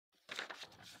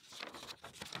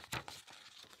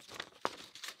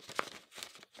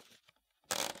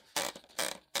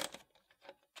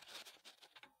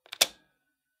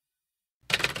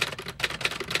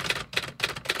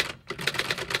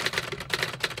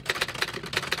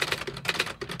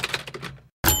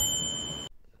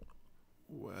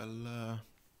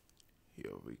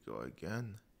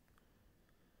again.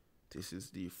 This is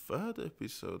the third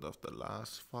episode of the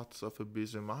last Thoughts of a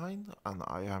Busy Mind, and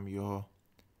I am your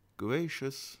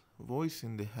gracious voice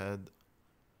in the head,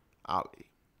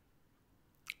 Ali.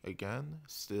 Again,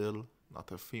 still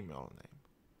not a female name.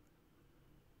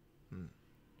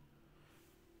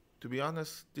 To be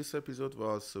honest, this episode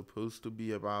was supposed to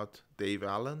be about Dave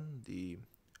Allen, the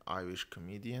Irish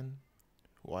comedian,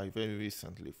 who I very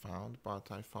recently found, but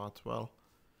I thought, well,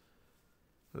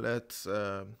 let's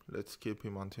keep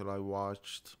him until I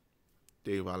watched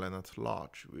Dave Allen at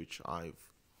Large, which I've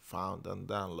found and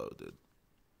downloaded.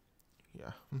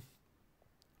 Yeah.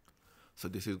 So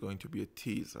this is going to be a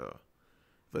teaser.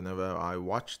 Whenever I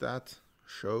watch that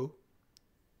show,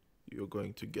 you're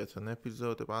going to get an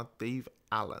episode about Dave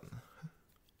Allen.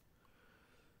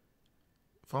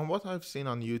 From what I've seen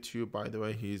on YouTube, by the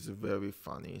way, he's very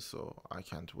funny, so I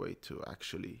can't wait to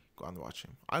actually go and watch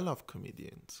him. I love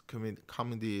comedians.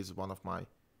 Comedy is one of my,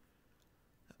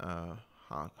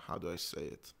 how do I say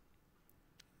it?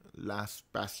 Last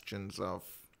bastions of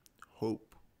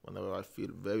hope. Whenever I feel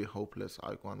very hopeless,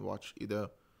 I go and watch either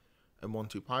a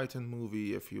Monty Python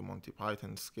movie, a few Monty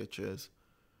Python sketches,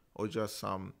 or just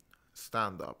some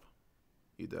stand-up.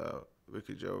 Either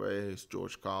Ricky Gervais,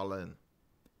 George Carlin,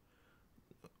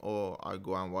 or I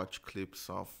go and watch clips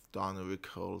of Don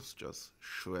Rickles just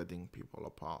shredding people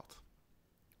apart.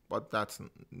 But that's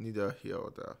neither here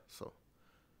or there, so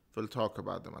we'll talk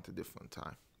about them at a different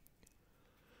time.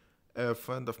 A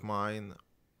friend of mine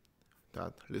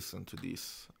that listened to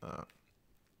this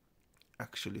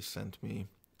actually sent me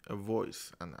a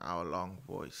voice, an hour-long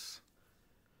voice.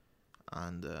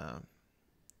 And,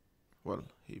 well,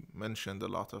 he mentioned a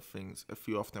lot of things. A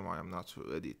few of them I am not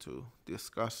ready to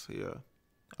discuss here.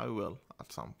 I will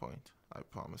at some point. I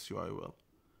promise you I will.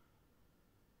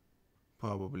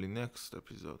 Probably next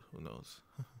episode, who knows.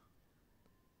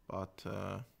 But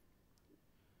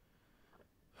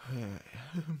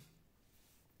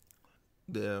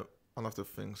one of the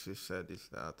things he said is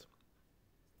that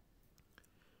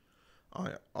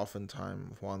I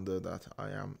oftentimes wonder that I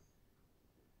am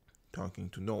talking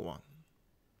to no one,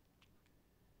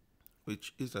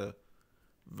 which is a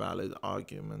valid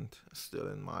argument still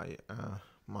in my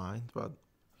mind, but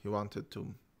he wanted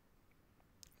to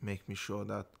make me sure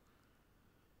that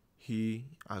he,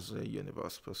 as a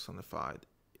universe personified,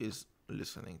 is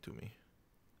listening to me.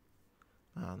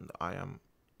 And I am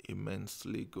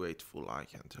immensely grateful. I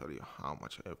can tell you how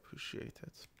much I appreciate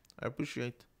it. I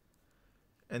appreciate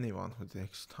anyone who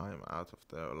takes time out of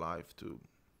their life to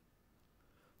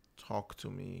talk to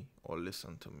me or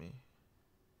listen to me.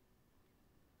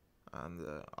 And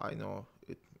I know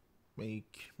it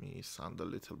make me sound a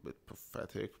little bit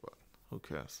pathetic, but who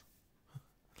cares?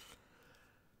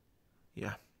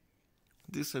 Yeah.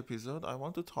 This episode, I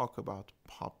want to talk about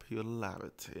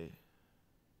popularity.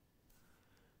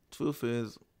 Truth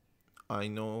is, I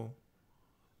know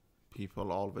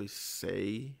people always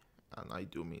say, and I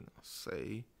do mean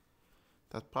say,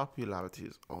 that popularity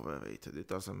is overrated. It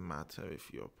doesn't matter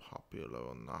if you're popular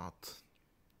or not.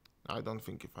 I don't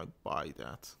think if I buy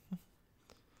that.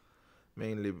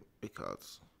 Mainly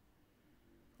because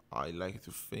I like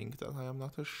to think that I am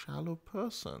not a shallow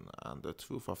person, and the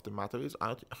truth of the matter is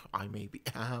I maybe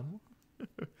am.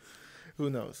 Who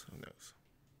knows?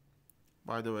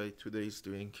 By the way, today's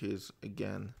drink is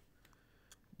again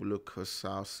blue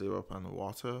curacao syrup and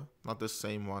water. Not the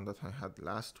same one that I had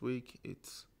last week.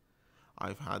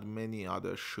 I've had many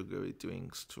other sugary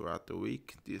drinks throughout the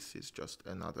week. This is just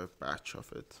another batch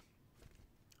of it.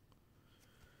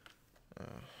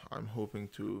 I'm hoping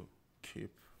to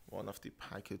keep one of the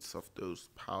packets of those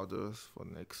powders for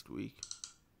next week.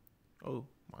 Oh,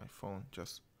 my phone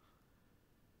just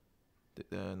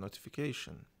did a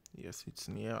notification. Yes, it's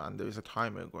near, and there is a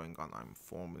timer going on. I'm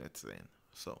 4 minutes in.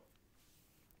 So,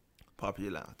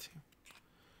 popularity.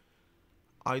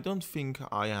 I don't think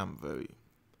I am very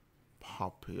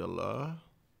popular.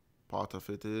 Part of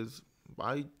it is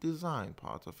by design.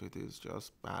 Part of it is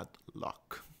just bad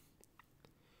luck.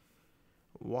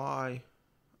 Why?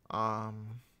 I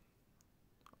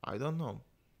don't know.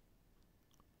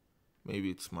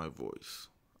 Maybe it's my voice.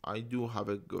 I do have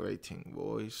a grating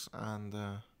voice, and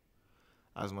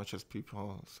as much as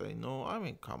people say no, I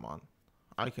mean, come on.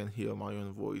 I can hear my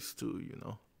own voice too, you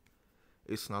know.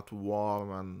 It's not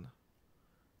warm and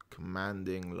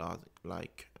commanding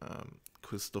like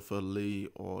Christopher Lee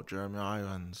or Jeremy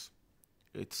Irons.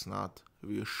 It's not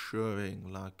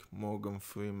reassuring like Morgan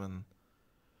Freeman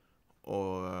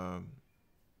or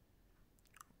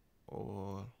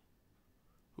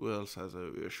who else has a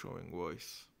reassuring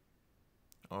voice?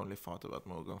 I only thought about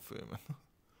Morgan Freeman.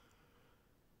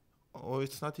 or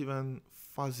it's not even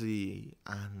fuzzy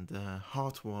and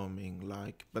heartwarming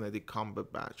like Benedict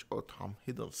Cumberbatch or Tom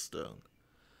Hiddleston.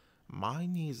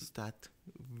 Mine is that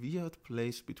weird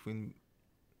place between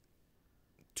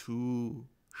too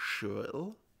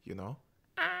shrill, you know,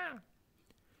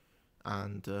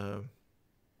 and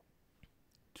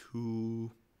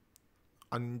too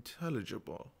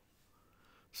unintelligible.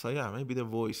 So yeah, maybe the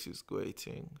voice is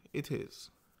grating. It is.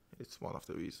 It's one of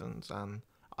the reasons, and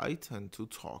I tend to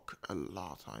talk a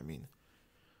lot. I mean,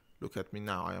 look at me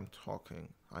now. I am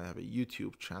talking. I have a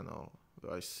YouTube channel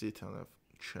where I sit on a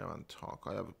chair and talk.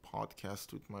 I have a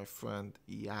podcast with my friend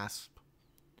Yasp,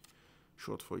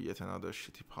 short for yet another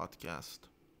shitty podcast,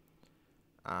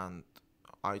 and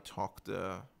I talk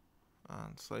there.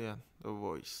 And so yeah, the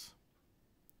voice.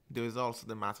 There is also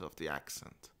the matter of the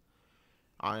accent.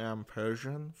 I am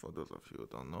Persian, for those of you who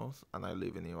don't know, and I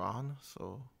live in Iran,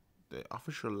 so the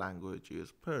official language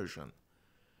is Persian,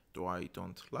 though I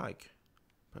don't like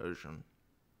Persian.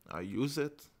 I use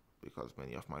it because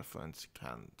many of my friends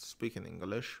can speak in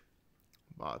English,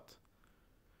 but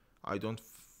I don't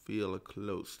feel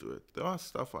close to it. There are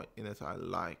stuff in it I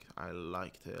like. I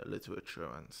like the literature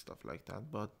and stuff like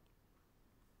that, but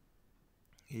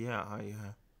yeah,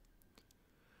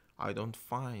 I don't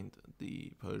find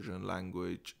the Persian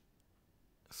language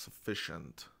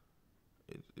sufficient.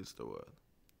 It is the word.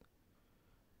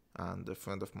 And a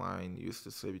friend of mine used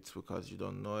to say it's because you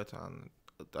don't know it, and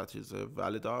that is a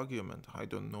valid argument. I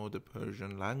don't know the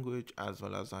Persian language as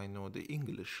well as I know the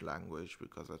English language,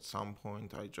 because at some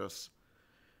point I just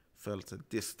felt a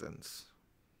distance.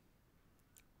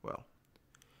 Well,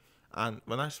 and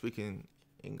when I speak in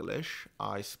English,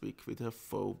 I speak with a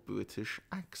faux British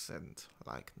accent,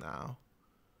 like now.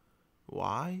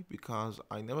 Why? Because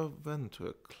I never went to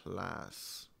a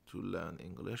class to learn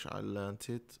English. I learned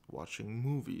it watching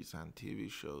movies and TV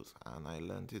shows, and I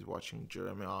learned it watching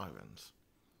Jeremy Irons,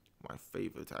 my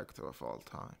favorite actor of all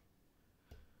time.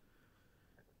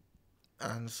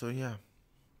 And so yeah,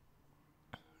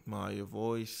 my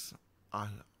voice, I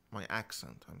my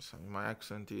accent. I'm sorry, my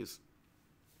accent is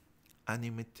an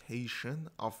imitation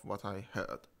of what I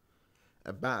heard.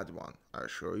 A bad one, I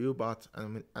assure you, but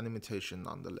an imitation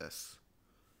nonetheless.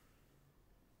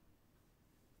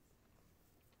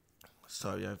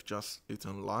 Sorry, I've just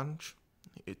eaten lunch.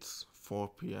 It's 4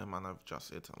 p.m. and I've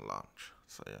just eaten lunch.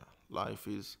 So yeah, life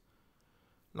is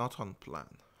not on plan.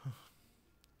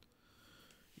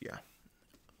 Yeah.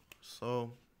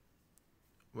 So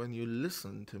when you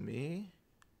listen to me,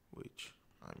 which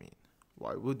I mean,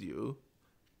 why would you?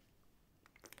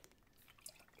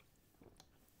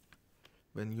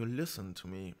 When you listen to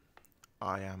me,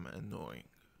 I am annoying,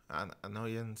 and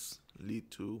annoyance lead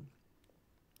to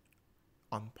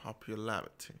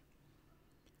unpopularity.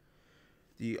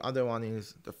 The other one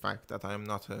is the fact that I am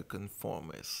not a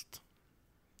conformist.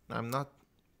 I'm not.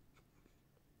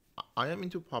 I am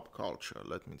into pop culture.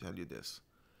 Let me tell you this.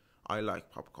 I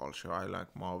like pop culture. I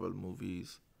like Marvel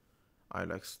movies. I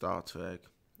like Star Trek.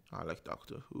 I like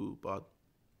Doctor Who. But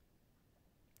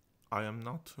I am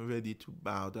not ready to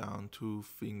bow down to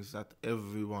things that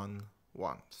everyone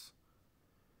wants.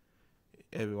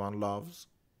 Everyone loves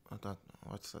that.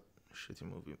 What's that shitty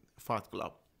movie? Fight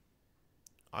Club.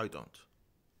 I don't,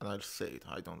 and I'll say it.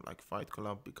 I don't like Fight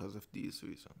Club because of these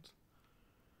reasons.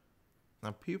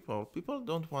 Now, people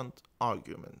don't want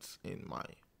arguments in my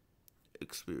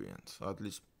experience, or at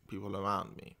least people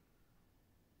around me.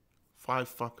 Five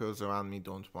fuckers around me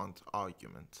don't want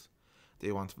arguments.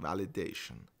 They want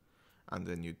validation. And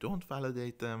when you don't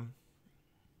validate them,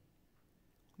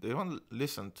 they don't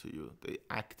listen to you. They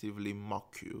actively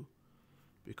mock you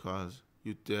because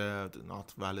you dared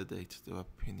not validate their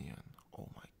opinion. Oh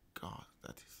my god,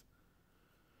 that is.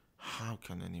 How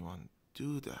can anyone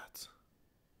do that?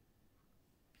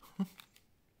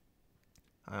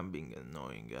 I'm being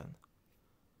annoying and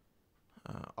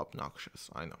obnoxious.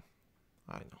 I know.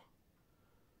 I know.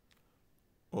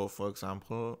 Or, for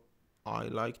example, I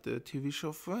like the TV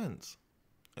show Friends.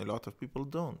 A lot of people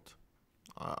don't.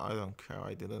 I don't care.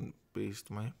 I didn't base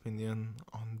my opinion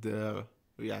on their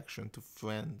reaction to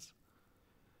Friends.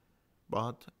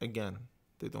 But again,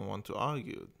 they don't want to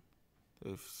argue.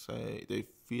 They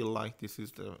feel like this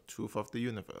is the truth of the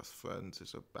universe. Friends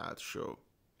is a bad show.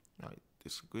 I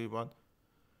disagree, but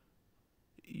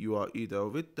you are either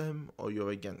with them or you're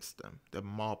against them. The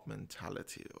mob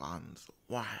mentality runs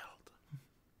wild.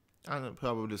 And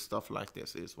probably stuff like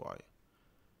this is why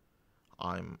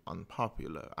I'm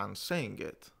unpopular. And saying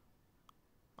it,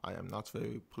 I am not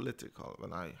very political.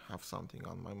 When I have something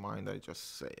on my mind, I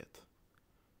just say it.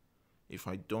 If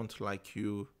I don't like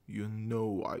you, you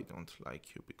know I don't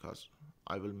like you because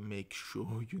I will make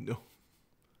sure you know.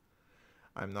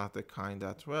 I'm not the kind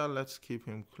that, well, let's keep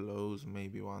him close.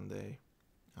 Maybe one day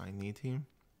I need him.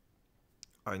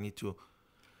 I need to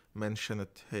mention a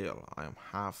tale. I am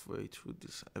halfway through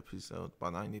this episode,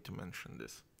 but I need to mention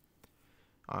this.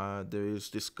 There is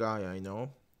this guy I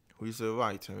know who is a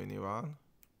writer in Iran.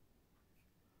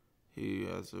 He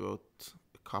has wrote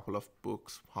a couple of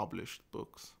books, published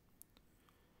books.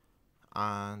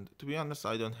 And to be honest,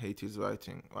 I don't hate his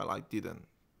writing. Well, I didn't.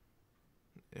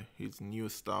 His new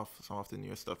stuff, some of the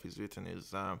new stuff he's written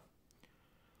is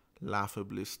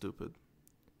laughably stupid.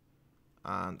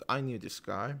 And I knew this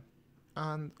guy,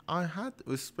 and I had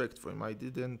respect for him. I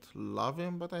didn't love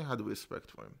him, but I had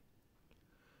respect for him.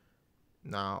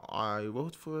 Now, I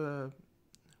wrote for a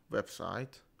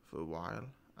website for a while,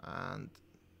 and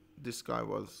this guy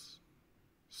was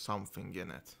something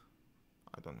in it.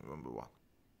 I don't remember what.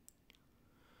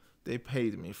 They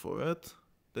paid me for it.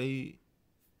 They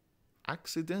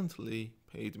accidentally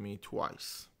paid me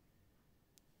twice.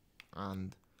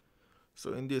 And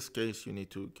so in this case, you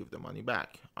need to give the money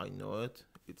back. I know it.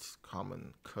 It's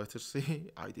common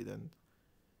courtesy. I didn't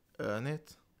earn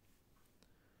it.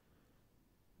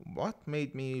 What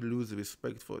made me lose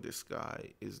respect for this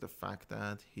guy is the fact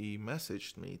that he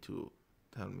messaged me to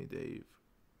tell me they've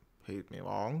paid me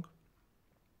wrong.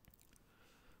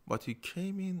 But he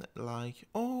came in like,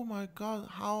 oh my god,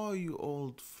 how are you,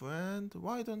 old friend?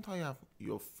 Why don't I have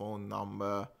your phone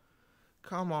number?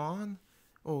 Come on.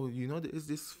 Oh, you know, there is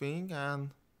this thing,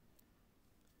 and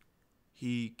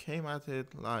he came at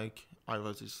it like I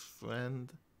was his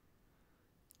friend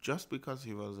just because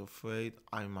he was afraid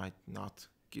I might not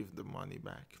give the money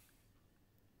back.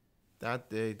 That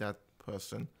day, that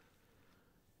person,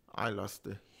 I lost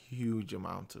a huge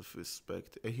amount of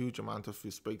respect. A huge amount of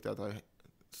respect that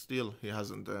he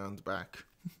hasn't earned back.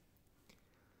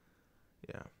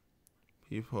 Yeah.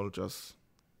 People just,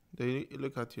 they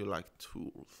look at you like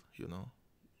tools, you know.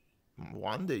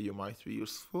 One day you might be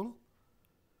useful.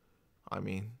 I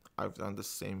mean, I've done the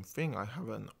same thing. I have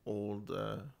an old,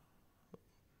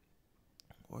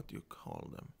 what do you call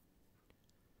them?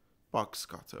 Box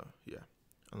cutter, yeah.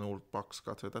 An old box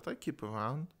cutter that I keep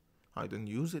around. I don't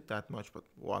use it that much, but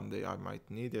one day I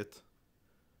might need it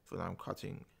when I'm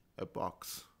cutting a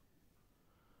box.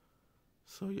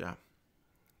 So yeah,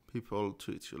 people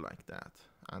treat you like that.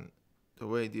 And the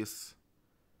way this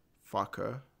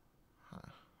fucker,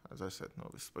 as I said, no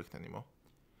respect anymore,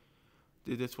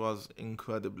 did it was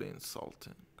incredibly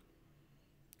insulting.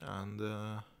 And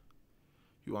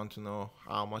you want to know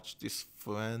how much this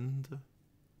friend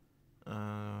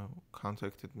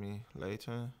contacted me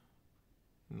later?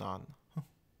 None.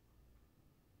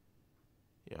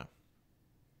 Yeah.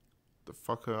 The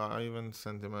fucker, I even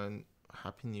sent him a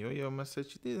Happy New Year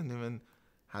message. He didn't even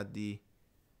had the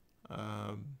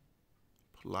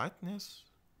politeness,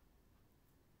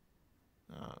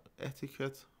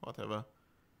 etiquette, whatever,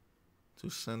 to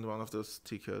send one of those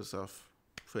stickers of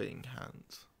praying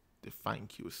hands, the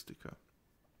thank you sticker.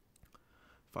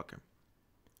 Fuck him.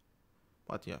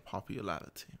 But yeah,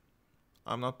 popularity.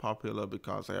 I'm not popular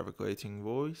because I have a grating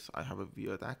voice, I have a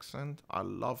weird accent, I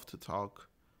love to talk,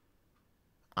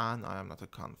 and I am not a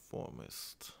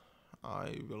conformist.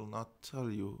 I will not tell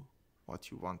you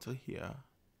what you want to hear.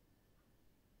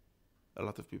 A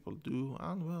lot of people do,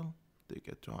 and well, they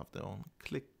get to have their own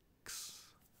cliques.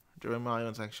 Jeremy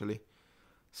Irons actually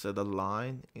said a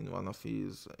line in one of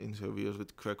his interviews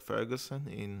with Craig Ferguson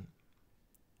in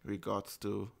regards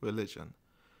to religion.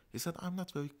 He said, I'm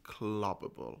not very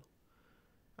clubbable.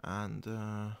 And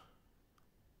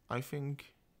I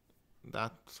think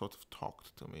that sort of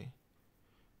talked to me.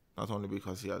 Not only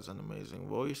because he has an amazing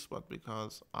voice, but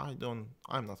because I'm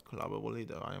not clubbable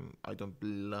either. I don't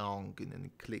belong in any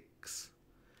cliques.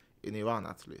 In Iran,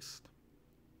 at least.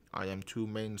 I am too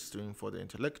mainstream for the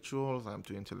intellectuals. I'm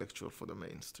too intellectual for the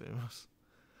mainstreamers.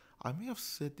 I may have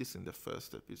said this in the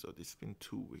first episode. It's been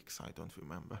 2 weeks. I don't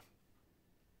remember.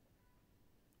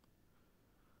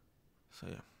 So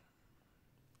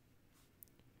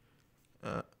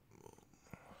yeah.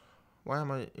 Why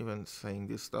am I even saying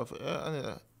this stuff?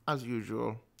 As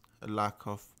usual, a lack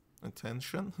of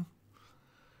attention.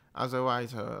 As a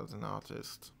writer, as an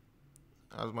artist,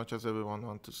 as much as everyone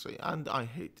wants to say, and I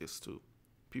hate this too.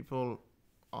 People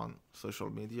on social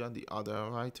media, the other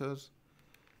writers,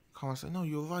 come and say, no,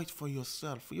 you write for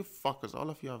yourself. You fuckers, all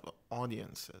of you have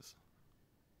audiences.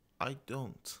 I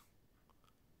don't.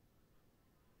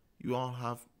 You all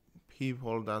have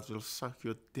people that will suck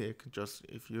your dick just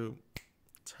if you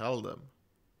tell them.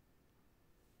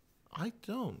 I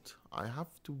don't. I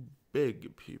have to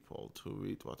beg people to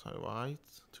read what I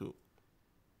write, to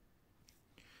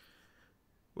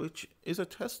which is a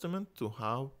testament to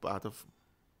how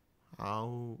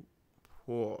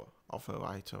poor of a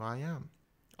writer I am.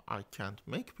 I can't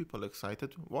make people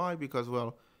excited. Why? Because,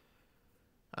 well,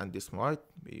 and this might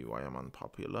be why I'm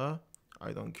unpopular,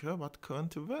 I don't care about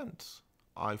current events.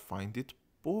 I find it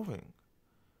boring.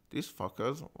 These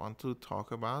fuckers want to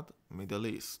talk about Middle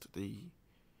East, the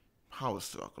power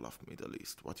struggle of Middle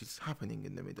East, what is happening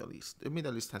in the Middle East. The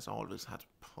Middle East has always had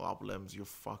problems, you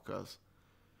fuckers.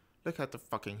 Look at the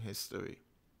fucking history.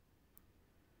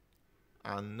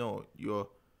 And no, your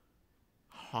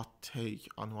hot take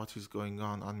on what is going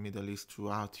on Middle East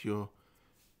throughout your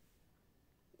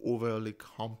overly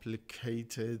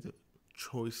complicated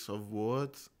choice of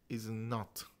words is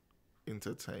not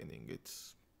entertaining.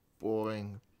 It's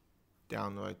boring,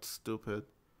 downright stupid.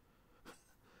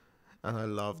 And I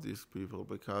love these people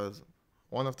because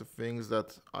one of the things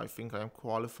that I think I am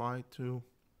qualified to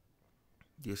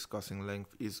discuss in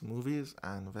length is movies.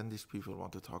 And when these people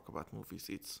want to talk about movies,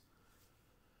 it's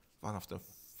one of the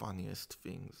funniest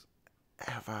things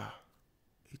ever.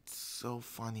 It's so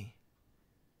funny.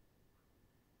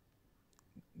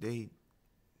 They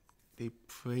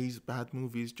praise bad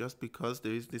movies just because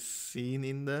there is this scene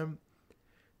in them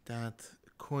that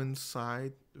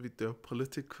coincide with their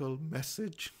political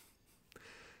message.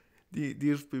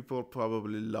 These people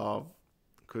probably love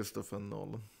Christopher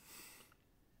Nolan.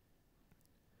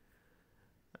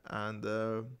 And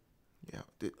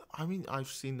I've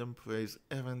seen them praise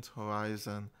Event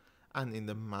Horizon and In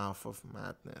the Mouth of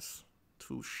Madness,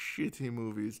 two shitty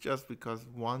movies, just because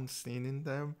one scene in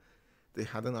them, they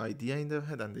had an idea in their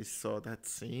head and they saw that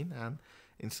scene, and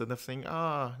instead of saying,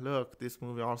 look, this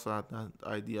movie also had that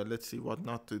idea, let's see what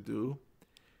not to do,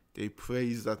 they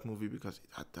praise that movie because it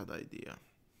had that idea.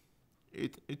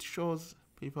 It shows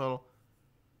people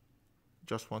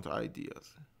just want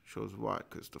ideas. Shows why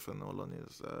Christopher Nolan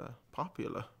is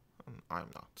popular and I'm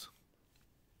not.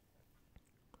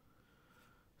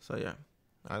 So yeah,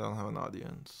 I don't have an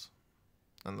audience.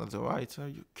 And as a writer,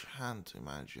 you can't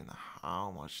imagine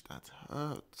how much that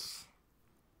hurts.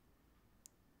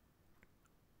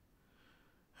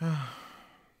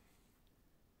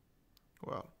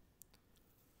 Well,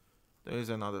 there is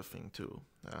another thing too,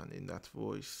 and in that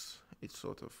voice, it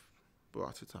sort of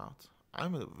brought it out.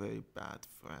 I'm a very bad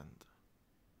friend.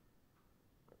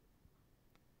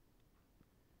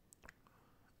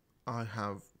 I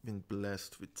have been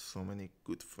blessed with so many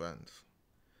good friends.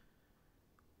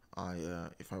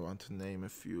 If I want to name a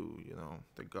few,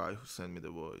 the guy who sent me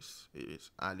the voice is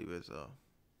Ali Reza.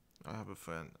 I have a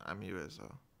friend, Ami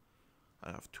Reza.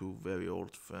 I have two very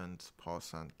old friends,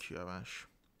 Parsa and Kirash.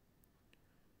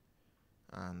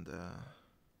 And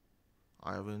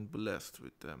I have been blessed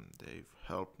with them. They've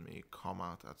helped me come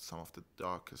out at some of the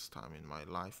darkest time in my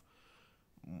life.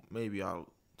 Maybe I'll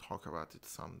talk about it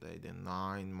someday. The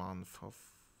 9 months of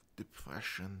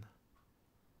depression.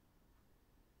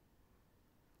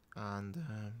 And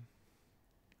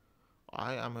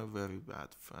I am a very bad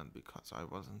friend because I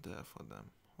wasn't there for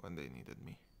them when they needed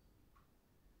me.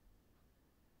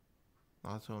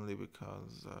 Not only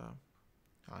because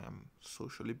I am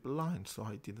socially blind, so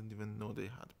I didn't even know they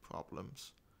had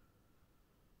problems,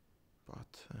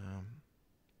 but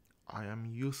I am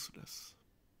useless.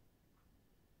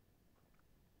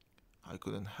 I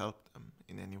couldn't help them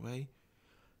in any way,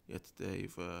 yet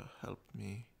they've helped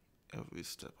me every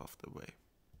step of the way.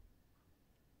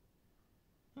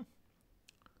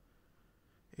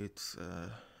 It's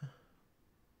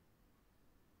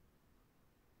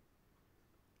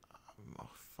oh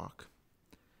fuck.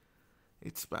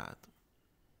 It's bad.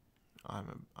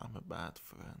 I'm a bad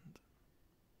friend,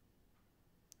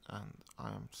 and I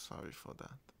am sorry for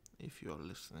that. If you're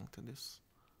listening to this,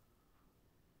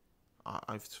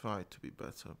 I've tried to be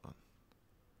better, but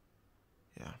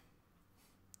yeah.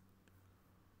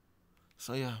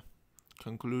 So yeah,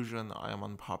 conclusion: I am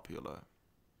unpopular.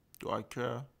 Do I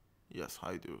care? Yes,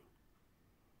 I do.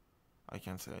 I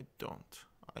can't say I don't.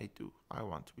 I do. I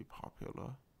want to be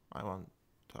popular. I want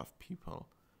to have people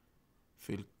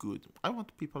feel good. I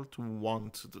want people to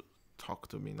want to talk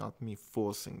to me, not me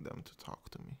forcing them to talk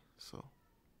to me. So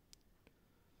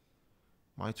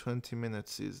my 20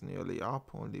 minutes is nearly up,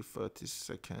 only 30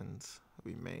 seconds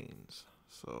remains.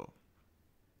 So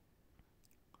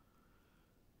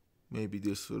maybe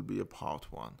this will be a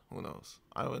part 1. Who knows?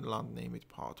 I will not name it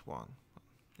part 1.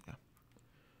 Yeah.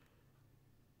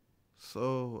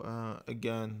 So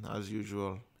again, as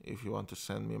usual, if you want to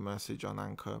send me a message on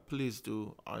Anchor, please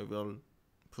do. I will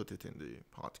put it in the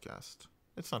podcast.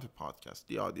 It's not a podcast,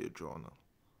 the audio journal.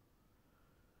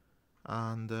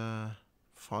 and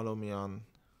follow me on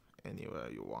anywhere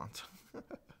you want.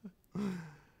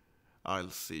 I'll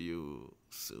see you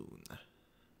soon.